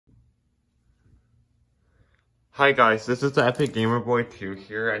Hi guys, this is the Epic Gamer Boy 2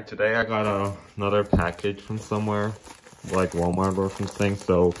 here, and today I got another package from somewhere, like Walmart or something,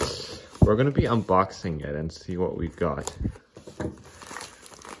 so we're gonna be unboxing it and see what we got.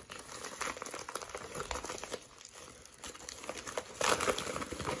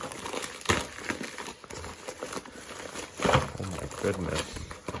 Oh my goodness.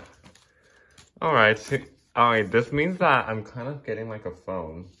 Alright, this means that I'm kind of getting like a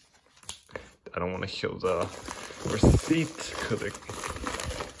phone. I don't want to show the receipt, because it...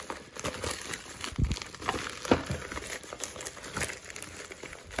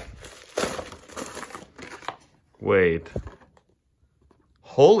 Wait.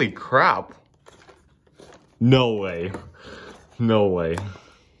 Holy crap! No way. No way.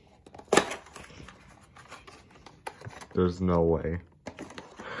 There's no way.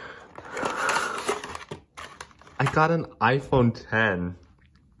 I got an iPhone 10.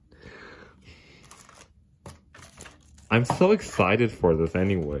 I'm so excited for this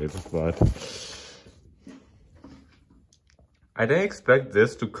anyways, but I didn't expect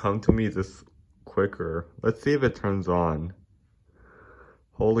this to come to me this quicker. Let's see if it turns on.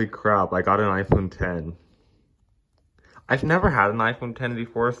 Holy crap, I got an iPhone 10. I've never had an iPhone 10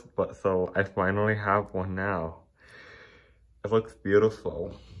 before, but so I finally have one now. It looks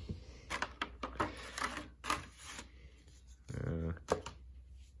beautiful.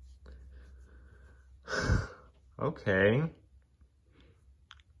 Okay.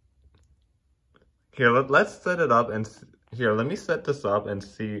 Here, let's set it up and here, let me set this up and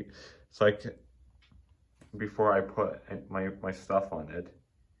see so I can before I put my stuff on it.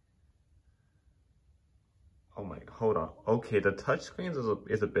 Oh my, hold on. Okay, the touchscreen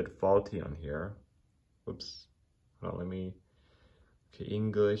is a bit faulty on here. Oops. Hold on, let me. Okay,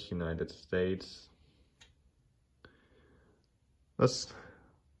 English, United States. Let's.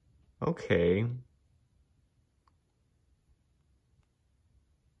 Okay.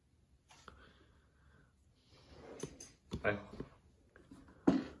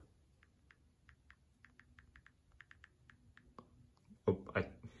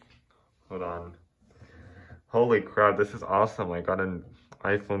 Hold on. Holy crap, this is awesome. I got an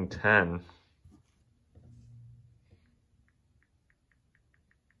iPhone 10.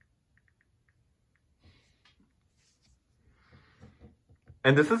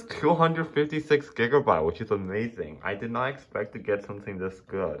 And this is 256 gigabyte, which is amazing. I did not expect to get something this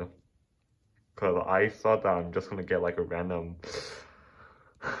good. Because I thought that I'm just going to get like a random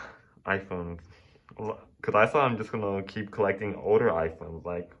iPhone. Because I thought I'm just going to keep collecting older iPhones,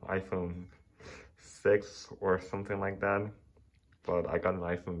 like iPhone 6 or something like that. But I got an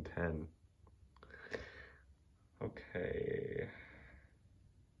iPhone 10. Okay.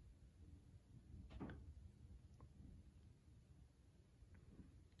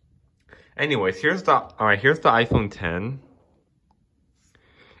 Anyways, here's the iPhone 10.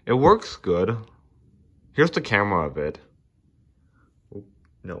 It works good. Here's the camera of it. Oh,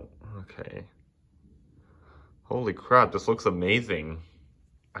 no, okay. Holy crap, this looks amazing.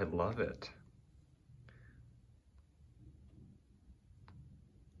 I love it.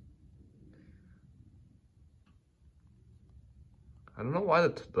 I don't know why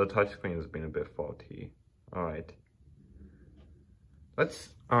the touchscreen has been a bit faulty. Alright.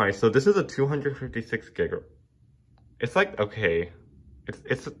 Alright, so this is a 256 gig. It's like, okay.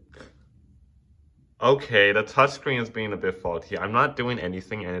 Okay, the touchscreen is being a bit faulty. I'm not doing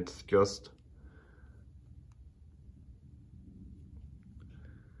anything and it's just...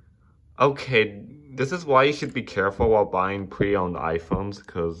 Okay, this is why you should be careful while buying pre-owned iPhones,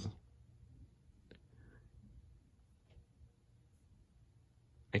 because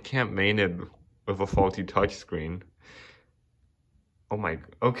I can't main it with a faulty touchscreen. Oh my,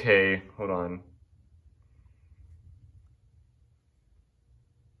 okay, hold on.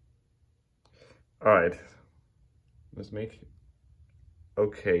 Alright, let's make,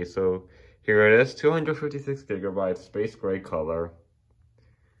 okay, so here it is, 256 gigabytes, space gray color.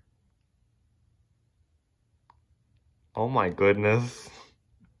 Oh my goodness.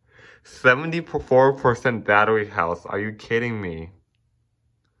 74% battery health, are you kidding me?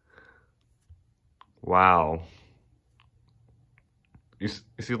 Wow. You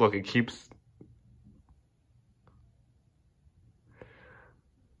see, look, it keeps...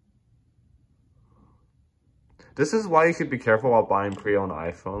 This is why you should be careful while buying pre-owned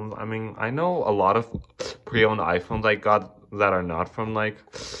iPhones. I mean, I know a lot of pre-owned iPhones I got that are not from like,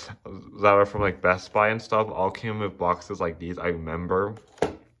 that are from like Best Buy and stuff, all came with boxes like these, I remember.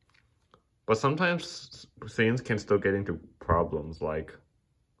 But sometimes things can still get into problems, like...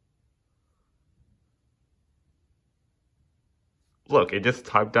 Look, it just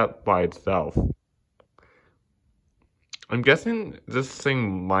typed out by itself. I'm guessing this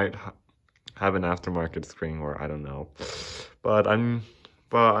thing might have an aftermarket screen, or I don't know. But I'm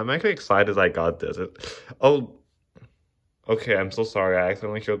actually excited I got this. Oh, okay, I'm so sorry. I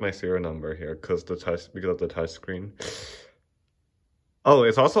accidentally showed my serial number here because of the touch screen. Oh,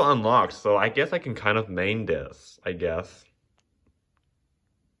 it's also unlocked, so I guess I can kind of main this, I guess.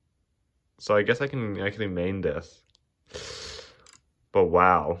 So I guess I can actually main this. But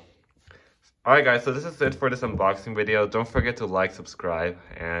wow. Alright guys, so this is it for this unboxing video. Don't forget to like, subscribe,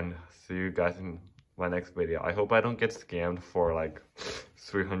 and see you guys in my next video. I hope I don't get scammed for like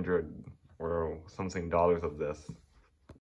 300 or something dollars of this.